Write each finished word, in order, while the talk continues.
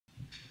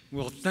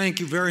Well, thank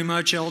you very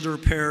much, Elder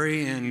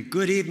Perry, and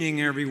good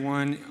evening,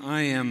 everyone.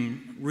 I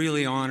am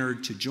really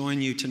honored to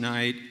join you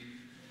tonight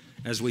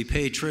as we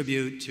pay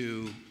tribute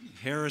to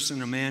Harris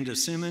and Amanda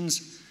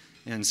Simmons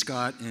and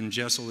Scott and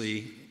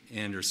Jesselie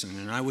Anderson.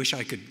 And I wish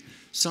I could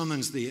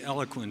summons the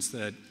eloquence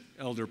that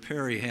Elder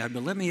Perry had,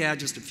 but let me add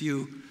just a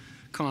few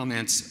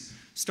comments,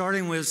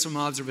 starting with some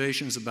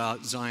observations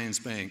about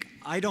Zions Bank.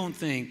 I don't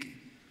think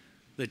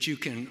that you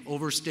can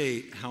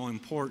overstate how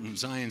important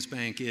Zions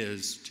Bank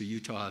is to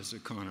Utah's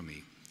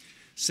economy.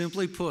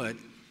 Simply put,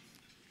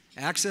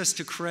 access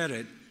to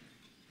credit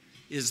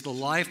is the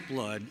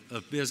lifeblood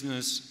of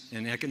business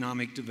and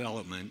economic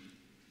development,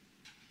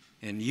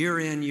 and year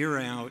in, year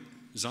out,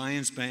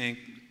 Zions Bank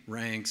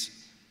ranks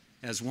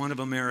as one of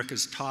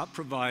America's top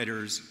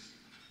providers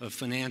of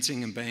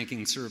financing and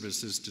banking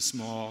services to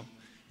small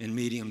and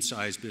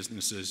medium-sized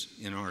businesses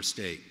in our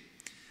state.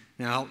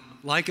 Now,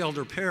 like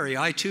Elder Perry,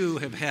 I too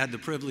have had the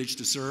privilege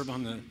to serve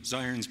on the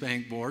Zions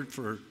Bank board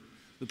for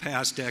the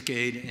past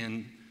decade,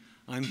 and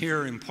I'm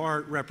here in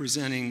part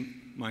representing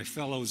my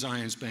fellow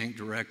Zions Bank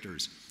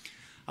directors.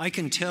 I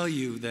can tell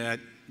you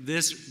that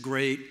this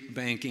great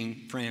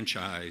banking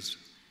franchise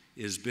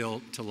is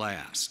built to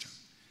last.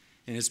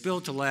 And it's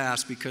built to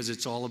last because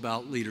it's all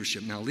about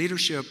leadership. Now,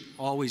 leadership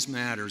always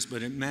matters,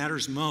 but it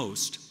matters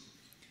most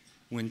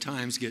when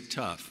times get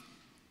tough.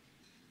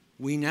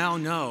 We now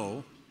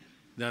know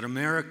that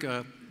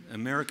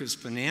America's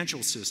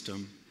financial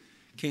system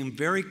came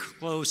very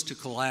close to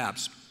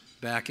collapse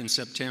back in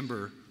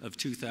September of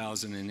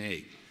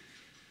 2008.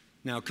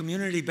 Now,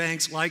 community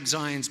banks like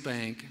Zions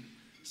Bank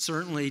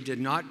certainly did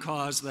not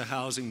cause the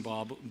housing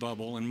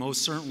bubble, and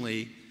most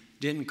certainly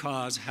didn't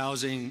cause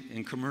housing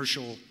and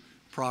commercial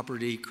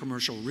property,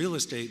 commercial real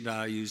estate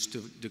values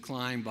to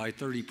decline by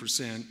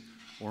 30%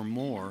 or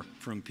more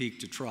from peak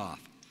to trough.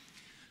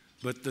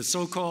 But the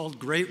so-called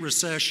Great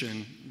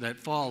Recession that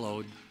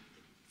followed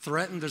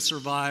threatened the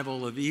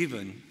survival of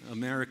even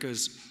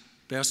America's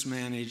best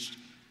managed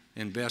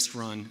and best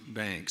run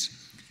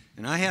banks.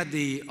 And I had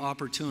the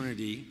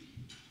opportunity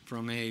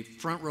from a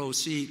front row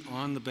seat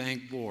on the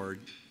bank board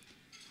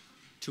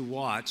to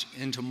watch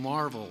and to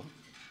marvel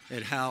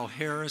at how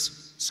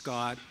Harris,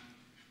 Scott,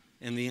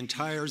 and the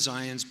entire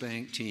Zions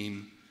Bank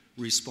team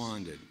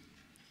responded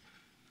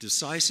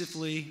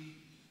decisively,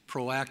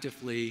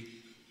 proactively,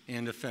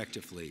 and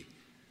effectively.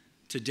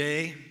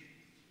 Today,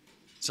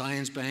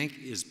 Zions Bank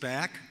is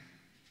back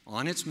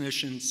on its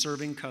mission,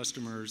 serving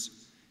customers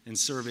and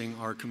serving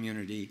our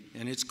community.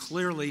 And it's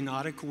clearly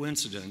not a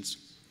coincidence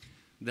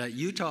that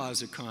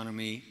Utah's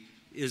economy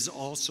is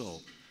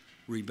also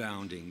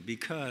rebounding,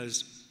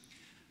 because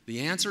the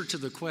answer to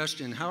the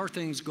question, how are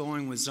things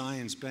going with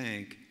Zions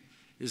Bank,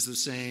 is the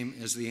same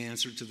as the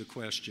answer to the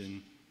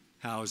question,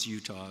 how's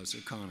Utah's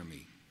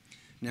economy?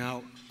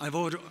 Now, I've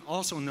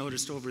also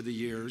noticed over the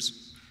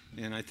years,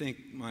 and I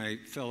think my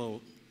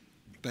fellow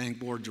bank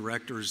board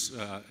directors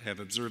have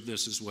observed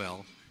this as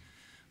well,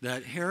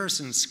 that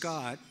Harris and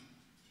Scott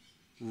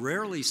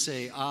rarely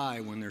say I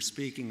when they're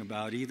speaking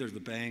about either the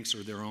banks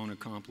or their own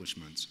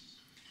accomplishments.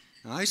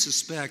 Now, I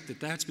suspect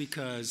that that's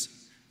because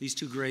these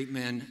two great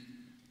men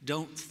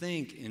don't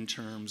think in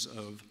terms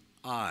of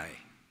I.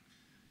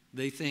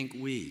 They think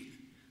we.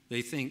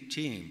 They think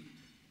team.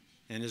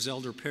 And as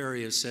Elder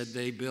Perry has said,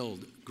 they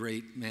build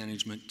great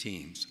management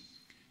teams.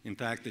 In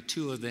fact, the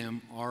two of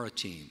them are a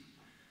team.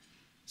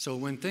 So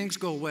when things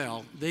go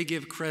well, they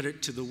give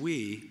credit to the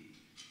we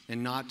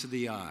and not to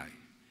the I.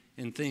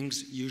 And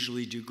things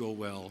usually do go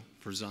well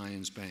for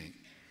Zions Bank.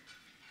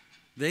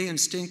 They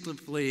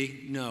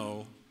instinctively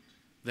know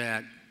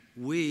that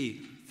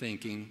we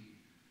thinking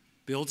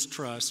builds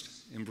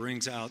trust and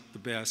brings out the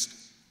best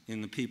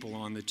in the people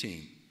on the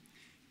team.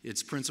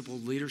 It's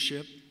principled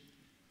leadership,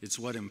 it's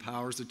what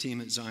empowers the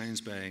team at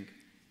Zions Bank,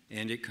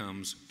 and it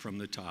comes from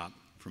the top,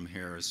 from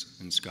Harris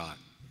and Scott.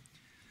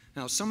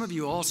 Now, some of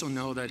you also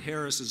know that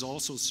Harris has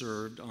also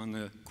served on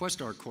the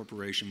Questar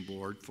Corporation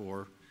board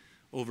for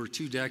over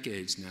 2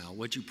 decades now.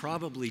 What you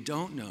probably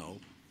don't know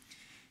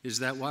is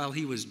that while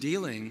he was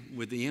dealing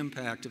with the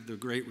impact of the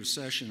Great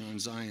Recession on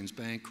Zions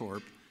Bank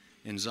Corp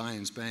and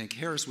Zions Bank,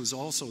 Harris was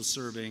also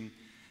serving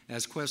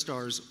as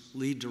Questar's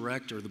lead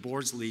director, the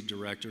board's lead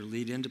director,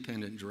 lead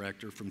independent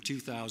director from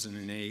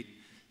 2008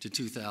 to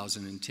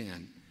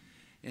 2010.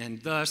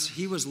 And thus,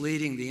 he was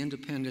leading the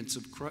independent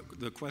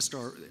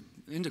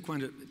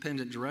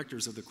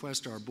directors of the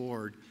Questar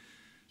board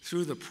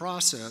through the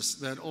process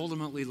that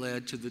ultimately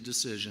led to the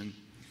decision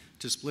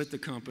to split the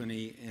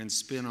company and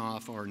spin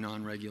off our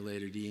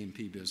non-regulated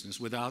E&P business,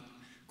 without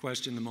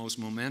question the most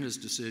momentous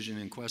decision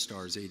in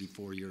Questar's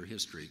 84-year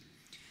history.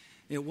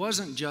 It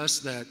wasn't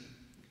just that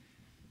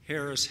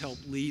Harris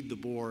helped lead the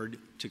board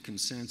to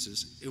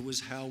consensus, it was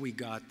how we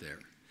got there.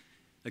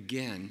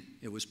 Again,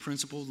 it was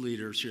principled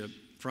leadership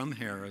from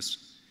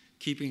Harris,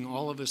 keeping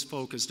all of us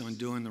focused on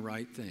doing the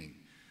right thing.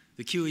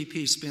 The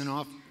QEP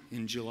spinoff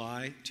in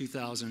July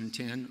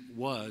 2010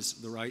 was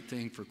the right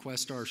thing for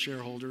Questar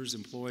shareholders,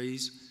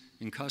 employees,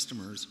 and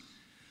customers.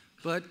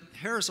 But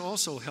Harris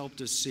also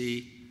helped us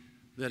see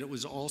that it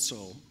was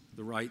also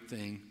the right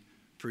thing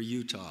for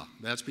Utah.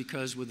 That's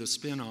because with a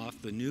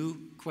spinoff, the new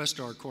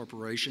Questar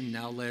Corporation,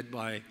 now led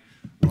by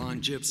Ron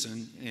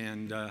Gibson,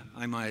 and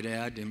I might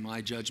add, in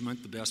my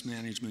judgment, the best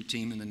management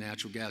team in the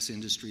natural gas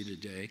industry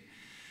today,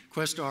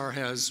 Questar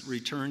has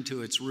returned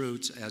to its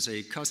roots as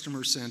a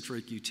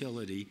customer-centric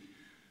utility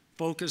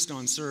focused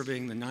on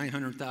serving the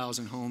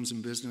 900,000 homes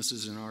and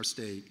businesses in our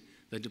state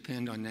that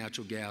depend on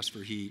natural gas for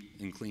heat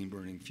and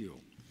clean-burning fuel.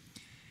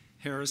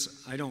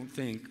 Harris, I don't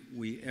think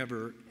we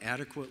ever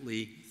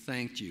adequately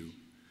thanked you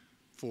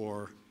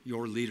for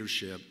your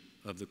leadership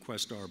of the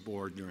Questar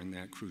board during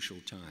that crucial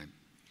time.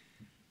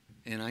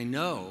 And I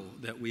know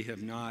that we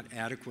have not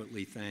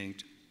adequately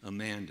thanked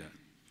Amanda.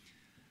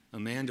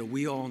 Amanda,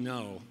 we all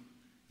know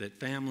that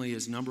family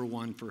is number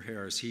one for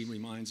Harris. He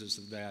reminds us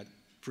of that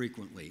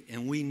frequently.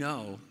 And we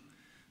know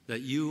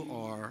that you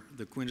are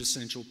the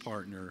quintessential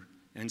partner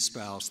and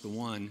spouse, the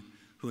one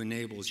who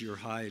enables your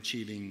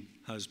high-achieving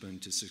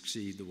husband to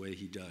succeed the way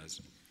he does.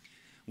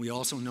 We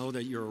also know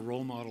that you're a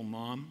role model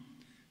mom,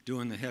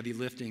 doing the heavy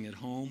lifting at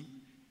home,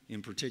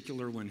 in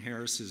particular when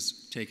Harris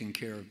is taking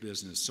care of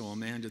business. So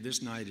Amanda,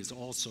 this night is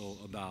also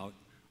about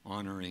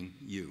honoring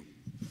you.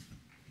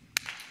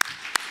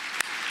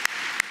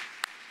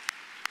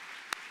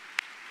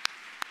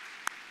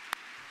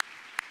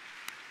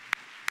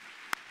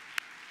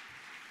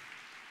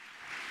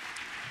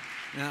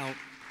 Now,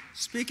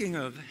 speaking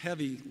of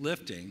heavy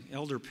lifting,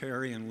 Elder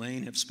Perry and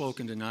Lane have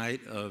spoken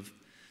tonight of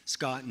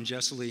Scott and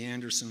Jesselie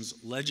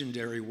Anderson's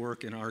legendary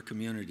work in our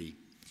community.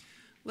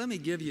 Let me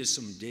give you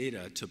some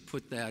data to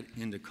put that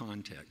into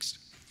context.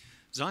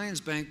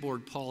 Zion's Bank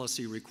Board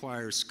policy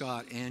requires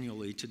Scott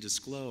annually to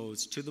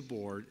disclose to the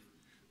board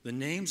the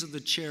names of the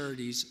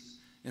charities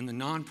and the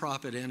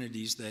nonprofit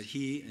entities that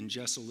he and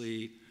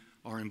Jesselie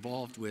are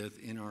involved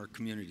with in our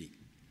community.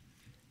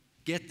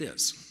 Get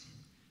this,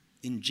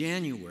 in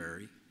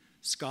January,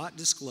 Scott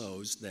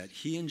disclosed that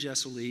he and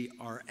Jesselie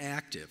are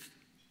active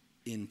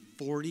in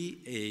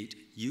 48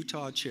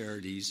 Utah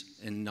charities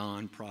and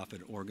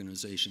nonprofit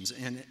organizations.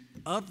 And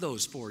of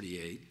those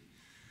 48,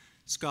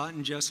 Scott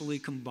and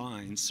Jesselie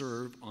combined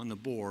serve on the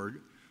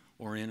board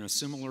or in a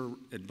similar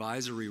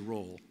advisory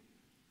role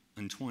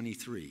in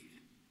 23.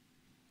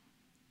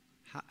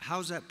 How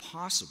is that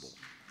possible?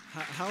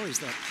 How is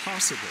that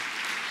possible?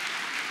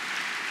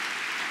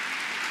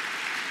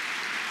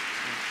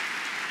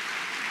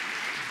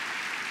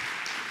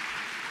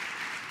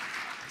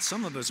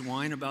 Some of us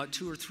whine about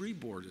 2 or 3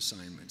 board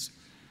assignments.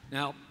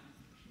 Now,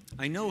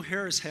 I know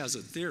Harris has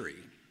a theory.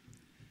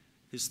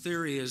 His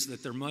theory is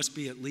that there must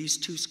be at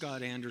least 2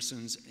 Scott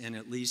Andersons and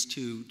at least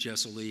 2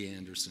 Jesselie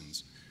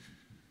Andersons.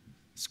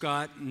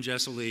 Scott and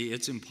Jesselie,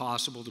 it's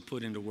impossible to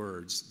put into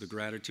words the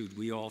gratitude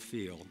we all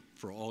feel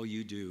for all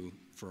you do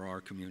for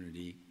our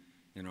community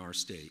and our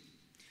state.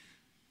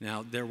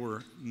 Now, there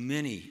were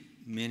many,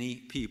 many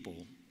people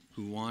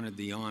who wanted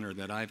the honor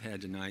that I've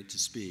had tonight to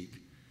speak,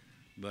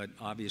 but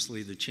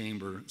obviously the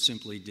chamber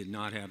simply did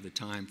not have the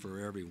time for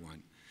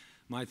everyone.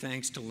 My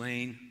thanks to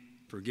Lane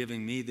for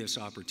giving me this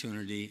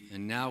opportunity,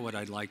 and now what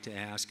I'd like to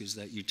ask is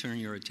that you turn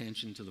your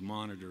attention to the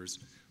monitors.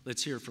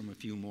 Let's hear from a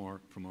few more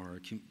from our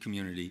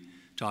community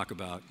talk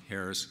about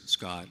Harris,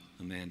 Scott,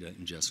 Amanda,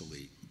 and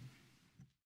Jesselie.